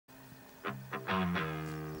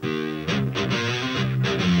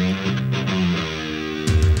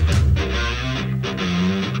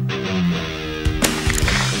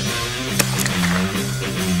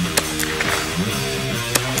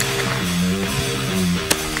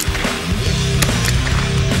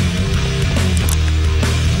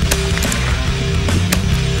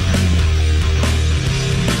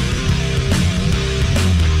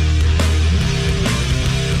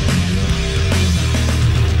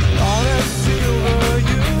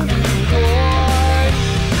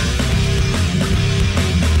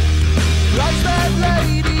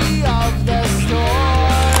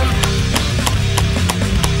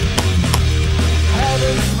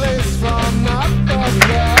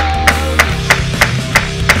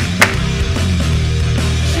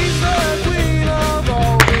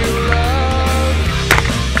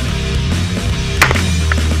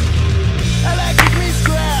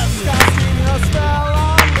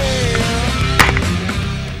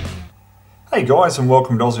Hey guys, and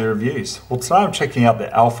welcome to Ozzie Reviews. Well, today I'm checking out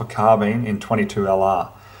the Alfa Carbine in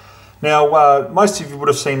 22LR. Now, most of you would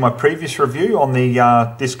have seen my previous review on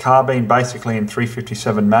the this carbine basically in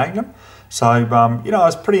 357 Magnum. So, I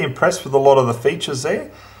was pretty impressed with a lot of the features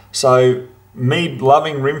there. So, me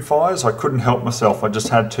loving rimfires, I couldn't help myself. I just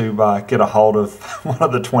had to get a hold of one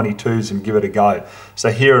of the 22s and give it a go.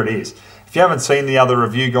 So here it is. If you haven't seen the other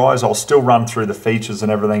review, guys, I'll still run through the features and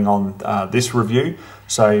everything on this review,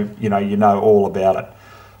 so you know all about it.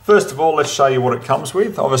 First of all, let's show you what it comes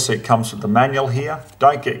with. Obviously, it comes with the manual here.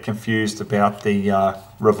 Don't get confused about the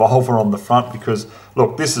revolver on the front because,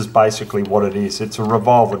 look, this is basically what it is. It's a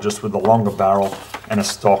revolver just with a longer barrel and a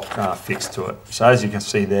stock fixed to it. So as you can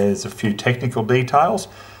see, there's a few technical details,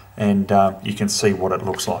 and you can see what it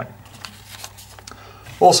looks like.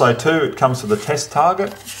 Also, too, it comes with a test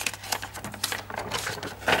target.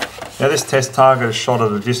 Now this test target is shot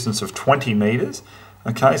at a distance of 20 meters.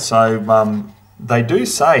 Okay, so they do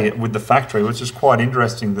say with the factory, which is quite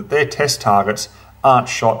interesting, that their test targets aren't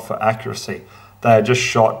shot for accuracy. They are just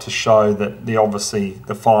shot to show that obviously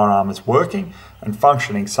the firearm is working and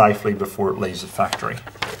functioning safely before it leaves the factory.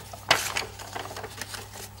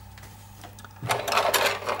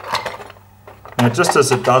 Now, just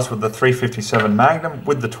as it does with the 357 Magnum,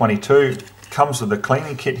 with the 22, it comes with a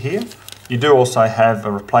cleaning kit here. You do also have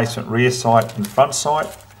a replacement rear sight and front sight.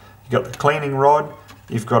 You've got the cleaning rod.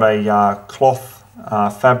 You've got a cloth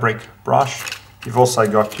fabric brush. You've also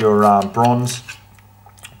got your bronze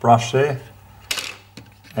brush there.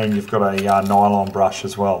 And you've got a nylon brush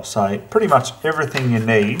as well. So pretty much everything you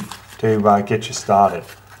need to get you started.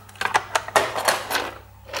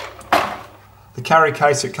 The carry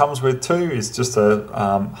case it comes with too is just a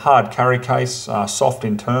hard carry case, soft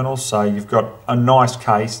internals, so you've got a nice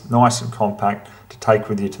case, nice and compact, to take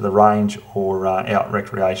with you to the range or out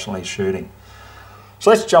recreationally shooting. So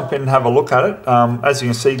let's jump in and have a look at it. As you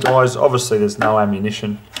can see, guys, obviously there's no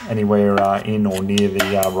ammunition anywhere in or near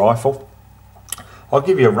the rifle. I'll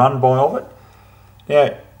give you a run by of it.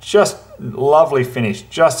 Now, just lovely finish,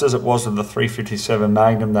 just as it was with the 357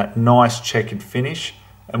 Magnum, that nice checkered finish.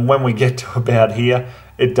 And when we get to about here,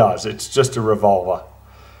 it does. It's just a revolver.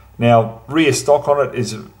 Now, rear stock on it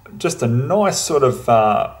is just a nice sort of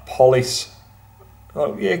polish,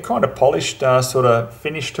 kind of polished sort of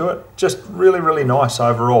finish to it. Just really, really nice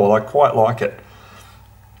overall. I quite like it.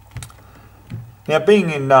 Now, being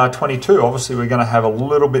in 22, obviously we're going to have a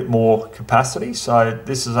little bit more capacity. So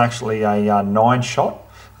this is actually a 9-shot.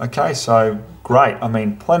 Okay, so great. I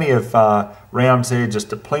mean, plenty of rounds there just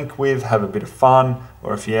to plink with, have a bit of fun,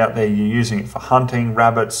 or if you're out there, you're using it for hunting,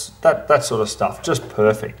 rabbits, that sort of stuff. Just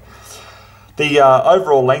perfect. The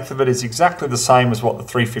overall length of it is exactly the same as what the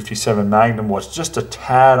 357 Magnum was, just a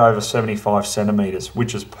tad over 75 centimeters,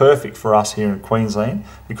 which is perfect for us here in Queensland,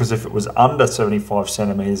 because if it was under 75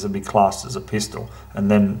 centimeters, it'd be classed as a pistol,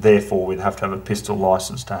 and then therefore we'd have to have a pistol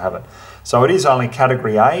license to have it. So it is only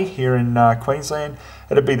category A here in Queensland.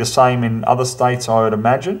 It'd be the same in other states, I would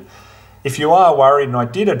imagine. If you are worried, and I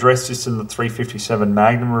did address this in the 357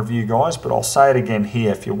 Magnum review, guys, but I'll say it again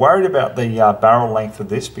here. If you're worried about the barrel length of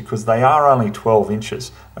this, because they are only 12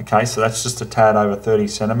 inches, okay, so that's just a tad over 30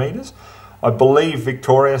 centimetres. I believe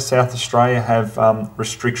Victoria, South Australia have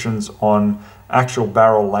restrictions on actual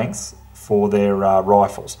barrel lengths for their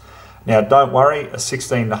rifles. Now, don't worry, a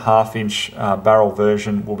 16.5-inch barrel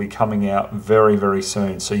version will be coming out very, very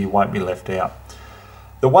soon, so you won't be left out.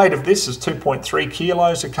 The weight of this is 2.3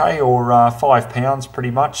 kilos, okay, or 5 pounds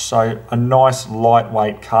pretty much. So a nice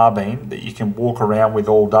lightweight carbine that you can walk around with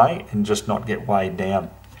all day and just not get weighed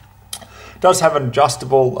down. It does have an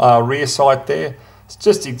adjustable rear sight there. It's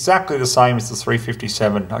just exactly the same as the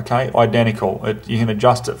 357, okay, identical. You can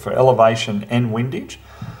adjust it for elevation and windage.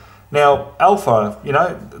 Now, Alfa,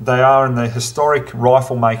 they are in the historic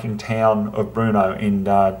rifle-making town of Brno in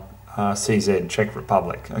CZ, Czech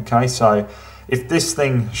Republic, okay, so if this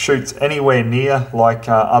thing shoots anywhere near like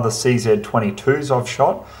other CZ22s I've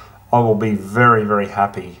shot, I will be very, very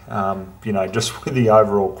happy, just with the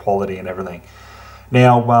overall quality and everything.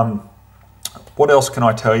 Now, what else can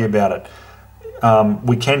I tell you about it?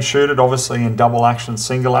 We can shoot it obviously in double action,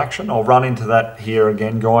 single action. I'll run into that here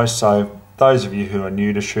again, guys, so those of you who are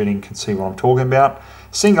new to shooting can see what I'm talking about.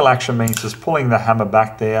 Single action means just pulling the hammer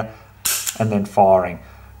back there and then firing.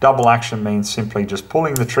 Double action means simply just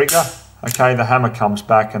pulling the trigger. Okay, the hammer comes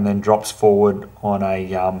back and then drops forward on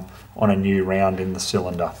a new round in the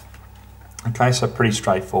cylinder. Okay, so pretty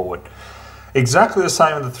straightforward. Exactly the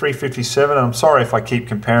same with the 357, and I'm sorry if I keep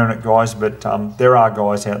comparing it, guys, but there are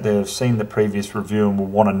guys out there who have seen the previous review and will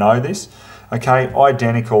want to know this. Okay,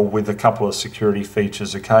 identical with a couple of security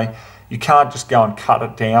features, okay? You can't just go and cut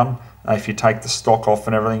it down if you take the stock off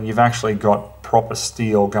and everything, you've actually got proper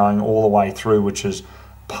steel going all the way through, which is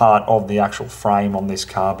part of the actual frame on this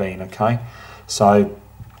carbine, okay? So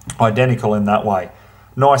identical in that way.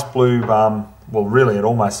 Nice blue, well really it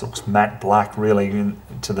almost looks matte black really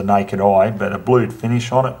to the naked eye, but a blued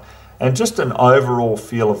finish on it. And just an overall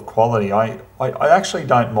feel of quality. I actually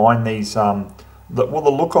don't mind these, the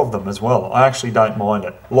look of them as well. I actually don't mind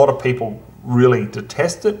it. A lot of people really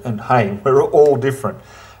detest it, and hey, we're all different,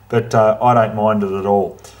 but I don't mind it at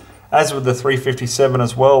all. As with the 357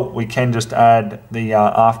 as well, we can just add the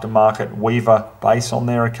aftermarket Weaver base on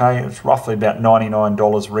there, okay? It's roughly about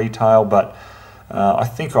 $99 retail, but I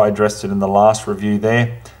think I addressed it in the last review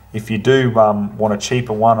there. If you do want a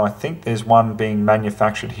cheaper one, I think there's one being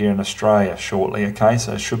manufactured here in Australia shortly, okay?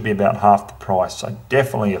 So it should be about half the price, so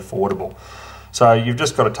definitely affordable. So you've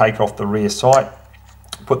just got to take off the rear sight,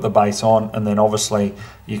 put the base on, and then obviously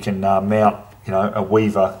you can mount, you know, a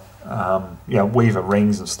Weaver, Weaver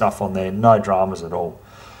rings and stuff on there. No dramas at all.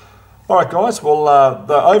 All right, guys. Well,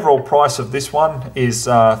 the overall price of this one is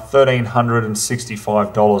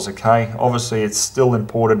 $1,365. Okay. Obviously, it's still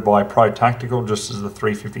imported by Pro Tactical, just as the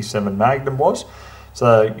 357 Magnum was.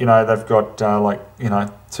 So you know they've got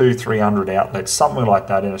 200-300 outlets, something like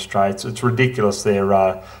that in Australia. It's ridiculous,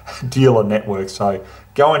 their dealer network. So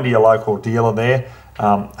go into your local dealer there.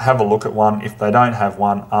 Have a look at one. If they don't have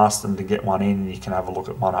one, ask them to get one in, and you can have a look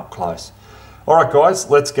at one up close. All right, guys,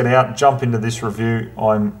 let's get out and jump into this review.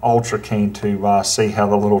 I'm ultra keen to see how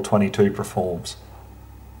the little 22 performs.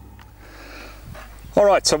 All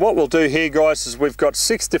right, so what we'll do here, guys, is we've got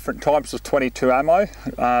 6 different types of 22 ammo.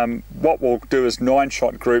 What we'll do is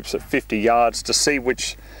 9-shot groups at 50 yards to see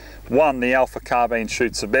which one the Alfa Carbine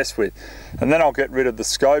shoots the best with. And then I'll get rid of the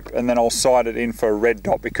scope, and then I'll sight it in for a red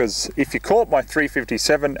dot, because if you caught my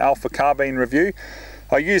 357 Alfa Carbine review,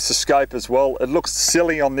 I use the scope as well. It looks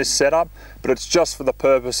silly on this setup, but it's just for the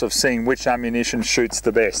purpose of seeing which ammunition shoots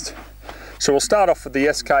the best. So we'll start off with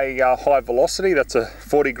the SK High Velocity. That's a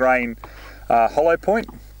 40 grain hollow point.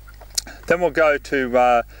 Then we'll go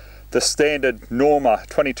to the standard Norma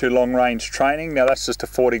 22 long range training. Now that's just a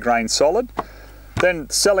 40 grain solid. Then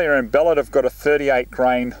Sellier and Bellot have got a 38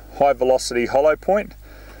 grain high velocity hollow point.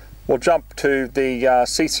 We'll jump to the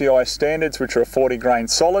CCI standards, which are a 40 grain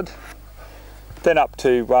solid. Then up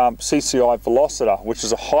to CCI Velociter, which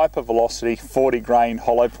is a hyper velocity 40 grain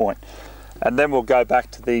hollow point. And then we'll go back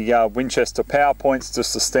to the Winchester power points,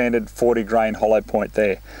 just the standard 40 grain hollow point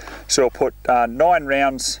there. So we'll put 9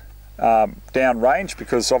 rounds down range,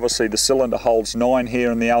 because obviously the cylinder holds 9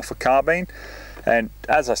 here in the Alfa Carbine. And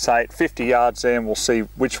as I say, at 50 yards there, and we'll see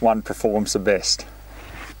which one performs the best.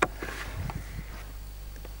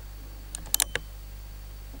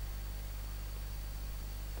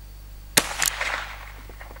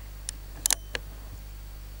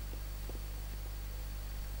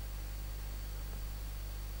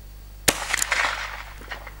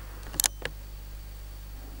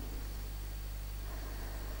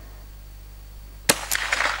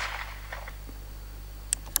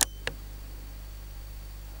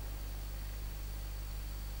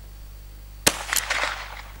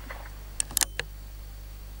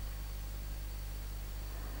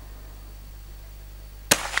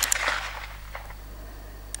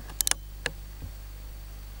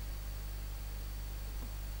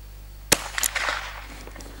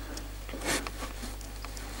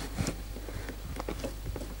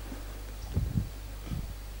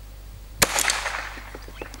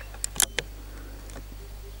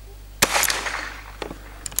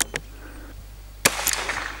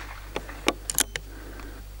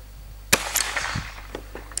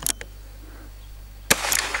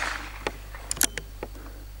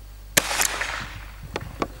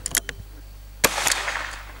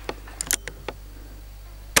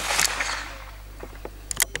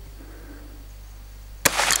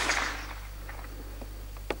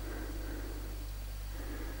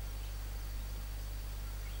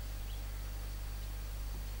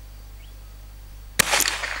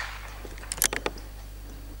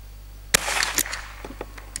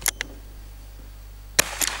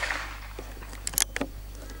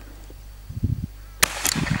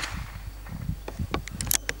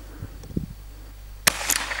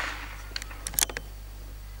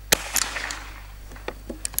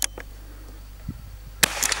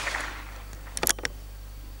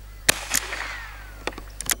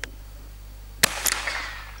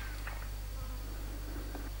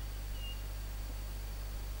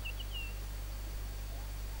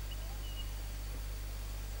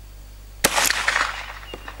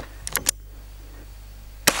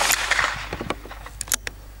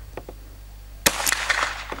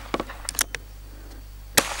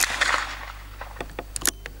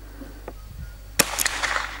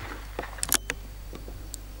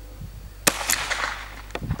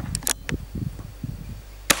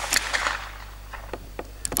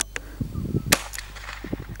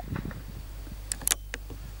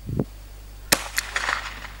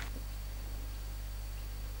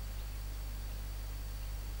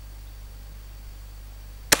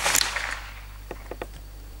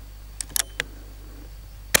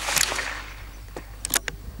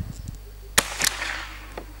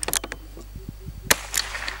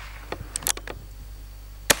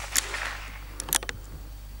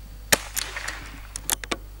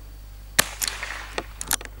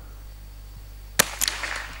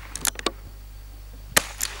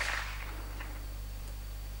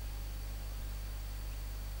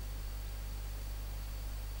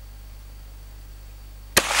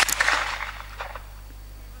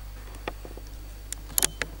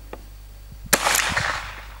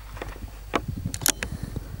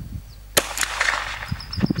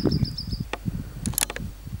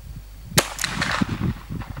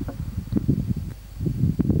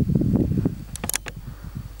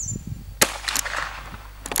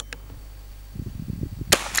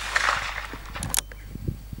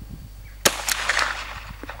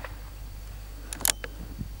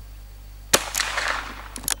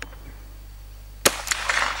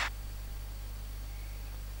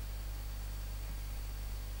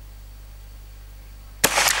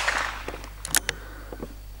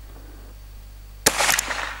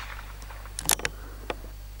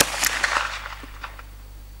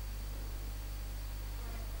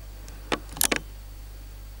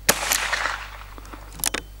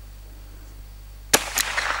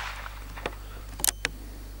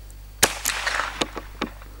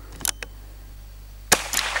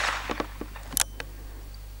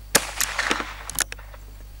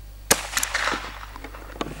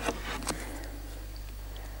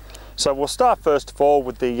 So we'll start first of all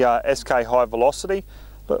with the SK High Velocity.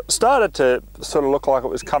 It started to sort of look like it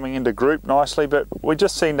was coming into group nicely, but we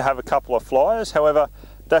just seem to have a couple of flyers. However,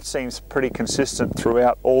 that seems pretty consistent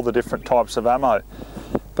throughout all the different types of ammo.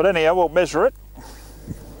 But anyhow, we'll measure it.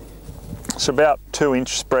 It's about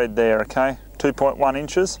 2-inch spread there, okay? 2.1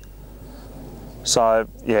 inches. So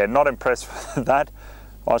yeah, not impressed with that.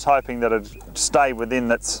 I was hoping that it'd stay within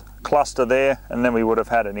that cluster there, and then we would have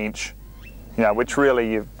had an inch. You know, which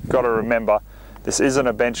really you've got to remember, this isn't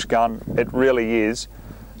a bench gun. It really is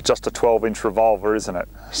just a 12-inch revolver, isn't it?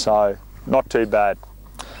 So not too bad.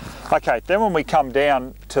 Okay, then when we come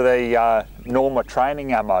down to the Norma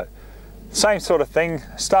training ammo, same sort of thing,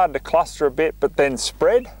 started to cluster a bit, but then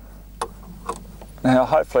spread. Now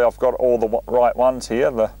hopefully I've got all the right ones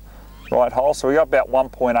here, the right hole. So we got about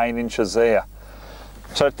 1.8 inches there.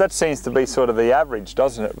 So that seems to be sort of the average,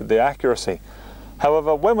 doesn't it, with the accuracy.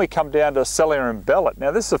 However, when we come down to Sellier Bellot,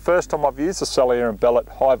 now this is the first time I've used the Sellier Bellot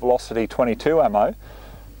High Velocity 22 ammo.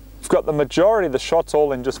 I've got the majority of the shots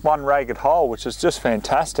all in just one ragged hole, which is just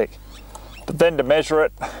fantastic. But then to measure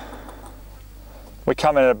it, we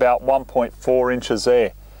come in at about 1.4 inches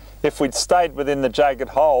there. If we'd stayed within the jagged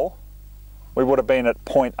hole, we would have been at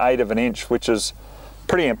 0.8 of an inch, which is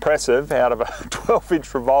pretty impressive out of a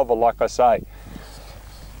 12-inch revolver, like I say.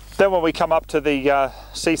 Then when we come up to the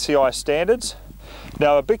CCI standards,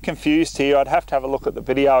 now a bit confused here, I'd have to have a look at the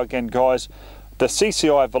video again, guys. The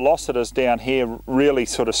CCI velocities down here really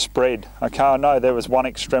sort of spread. Okay, I know there was one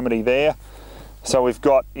extremity there, so we've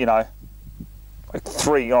got, you know, like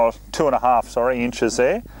 2.5 inches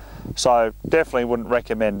there, so definitely wouldn't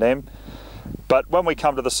recommend them. But when we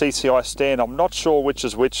come to the CCI stand, I'm not sure which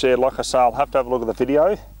is which there. Like I say, I'll have to have a look at the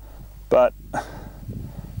video, but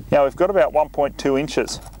yeah, we've got about 1.2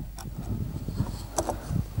 inches.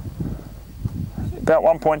 About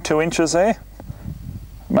 1.2 inches there,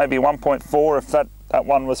 maybe 1.4 if that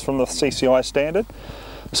one was from the CCI standard.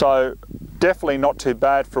 So definitely not too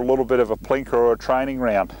bad for a little bit of a plinker or a training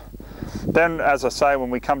round. Then, as I say, when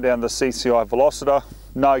we come down to the CCI Velociter,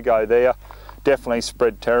 no go there, definitely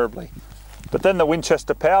spread terribly. But then the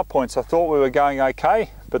Winchester power points, I thought we were going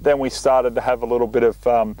okay, but then we started to have a little bit of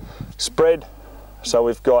spread. So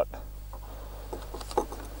we've got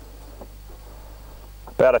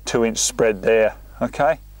about a 2-inch spread there,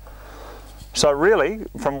 okay? So really,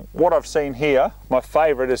 from what I've seen here, my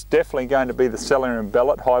favourite is definitely going to be the Sellier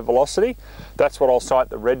Bellot High Velocity. That's what I'll sight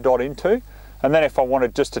the red dot into. And then if I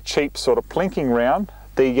wanted just a cheap sort of plinking round,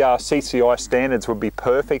 the CCI standards would be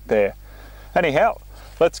perfect there. Anyhow,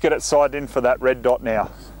 let's get it sighted in for that red dot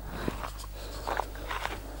now.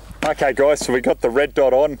 Okay guys, so we got the red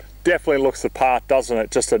dot on. Definitely looks the part, doesn't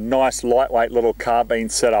it? Just a nice lightweight little carbine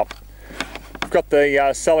setup. We've got the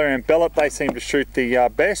Sellier Bellot, they seem to shoot the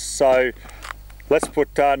best, so let's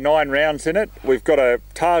put 9 rounds in it. We've got a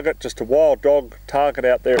target, just a wild dog target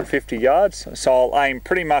out there at 50 yards. So I'll aim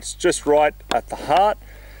pretty much just right at the heart,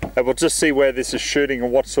 and we'll just see where this is shooting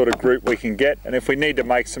and what sort of group we can get. And if we need to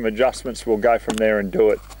make some adjustments, we'll go from there and do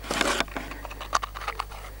it.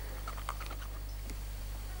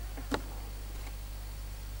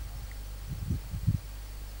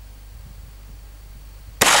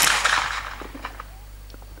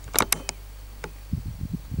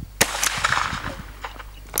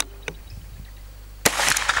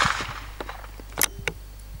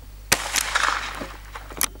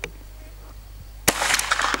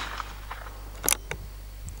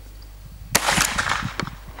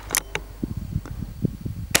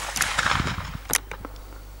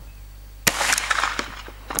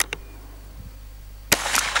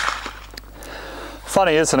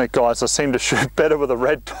 Funny, isn't it, guys? I seem to shoot better with a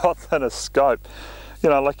red dot than a scope. You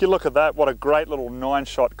know, like you look at that, what a great little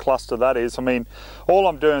 9-shot cluster that is. I mean, all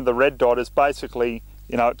I'm doing with the red dot is basically,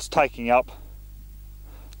 you know, it's taking up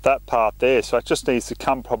that part there. So it just needs to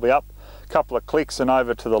come probably up a couple of clicks and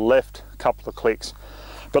over to the left a couple of clicks.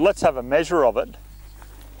 But let's have a measure of it.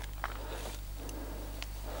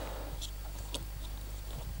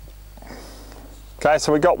 Okay,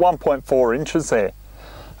 so we got 1.4 inches there.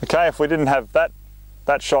 Okay, if we didn't have that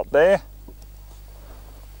shot there,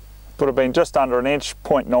 would have been just under an inch,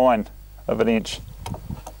 0.9 of an inch.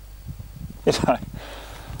 You know,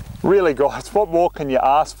 really guys, what more can you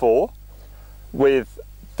ask for with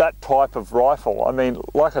that type of rifle? I mean,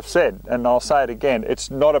 like I've said, and I'll say it again,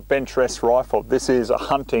 it's not a bench rest rifle. This is a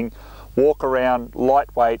hunting, walk around,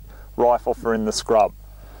 lightweight rifle for in the scrub.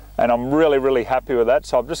 And I'm really, really happy with that.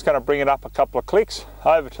 So I'm just going to bring it up a couple of clicks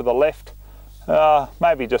over to the left,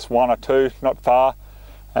 maybe just 1 or 2, not far.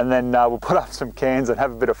 And then we'll put up some cans and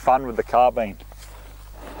have a bit of fun with the carbine.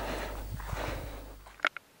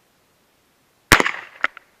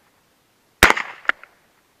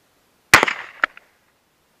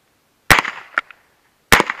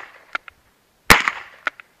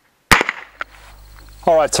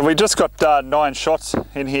 Alright, so we just got 9 shots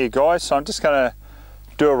in here, guys, so I'm just going to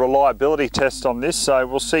do a reliability test on this, so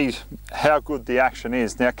we'll see how good the action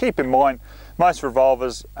is. Now keep in mind, most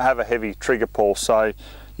revolvers have a heavy trigger pull, so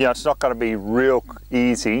you know, it's not going to be real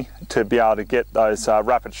easy to be able to get those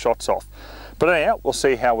rapid shots off. But anyhow, we'll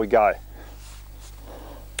see how we go.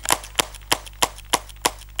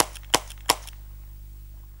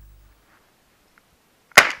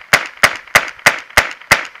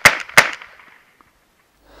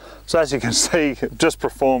 So as you can see, it just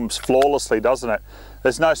performs flawlessly, doesn't it?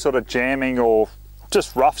 There's no sort of jamming or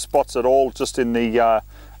just rough spots at all, just in the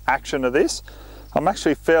action of this. I'm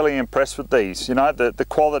actually fairly impressed with these. You know, the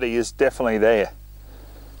quality is definitely there.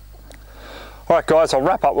 Alright guys, I'll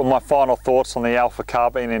wrap up with my final thoughts on the Alfa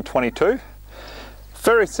Carbine M22.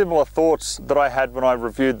 Very similar thoughts that I had when I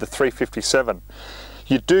reviewed the 357.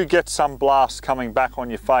 You do get some blast coming back on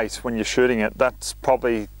your face when you're shooting it. That's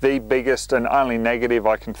probably the biggest and only negative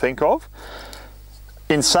I can think of.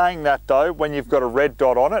 In saying that though, when you've got a red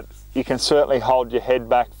dot on it, you can certainly hold your head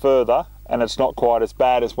back further and it's not quite as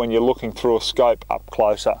bad as when you're looking through a scope up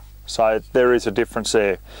closer. So there is a difference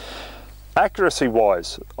there. Accuracy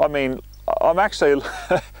wise, I mean, I'm actually,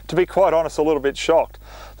 to be quite honest, a little bit shocked.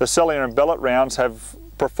 The Sellier Bellot rounds have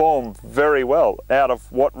performed very well out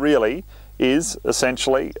of what really is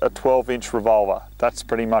essentially a 12-inch revolver. That's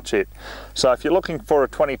pretty much it. So if you're looking for a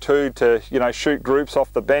 22 to, you know, shoot groups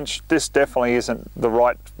off the bench, this definitely isn't the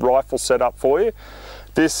right rifle setup for you.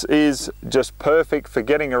 This is just perfect for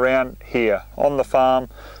getting around here on the farm,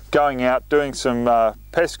 going out, doing some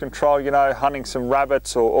pest control, you know, hunting some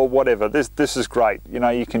rabbits or whatever. This is great. You know,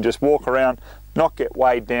 you can just walk around, not get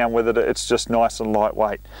weighed down with it. It's just nice and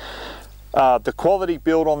lightweight. The quality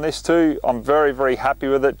build on this too, I'm very, very happy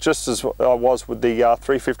with it, just as I was with the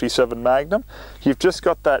 357 Magnum. You've just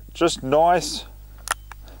got that just nice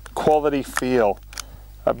quality feel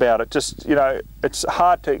about it. Just, you know, it's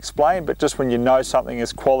hard to explain, but just when you know something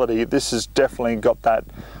is quality, this has definitely got that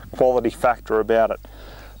quality factor about it.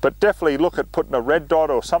 But definitely look at putting a red dot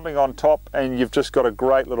or something on top and you've just got a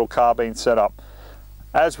great little carbine setup.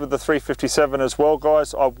 As with the 357 as well,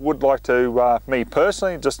 guys, I would like to, me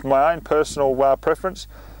personally, just my own personal preference,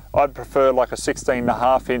 I'd prefer like a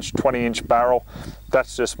 16.5 inch, 20 inch barrel.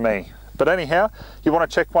 That's just me. But anyhow, you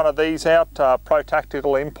want to check one of these out, Pro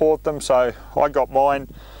Tactical import them. So I got mine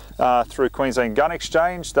through Queensland Gun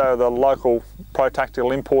Exchange. They're the local Pro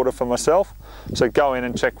Tactical importer for myself. So go in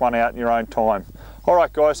and check one out in your own time. All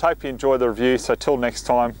right, guys, hope you enjoyed the review. So till next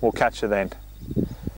time, we'll catch you then.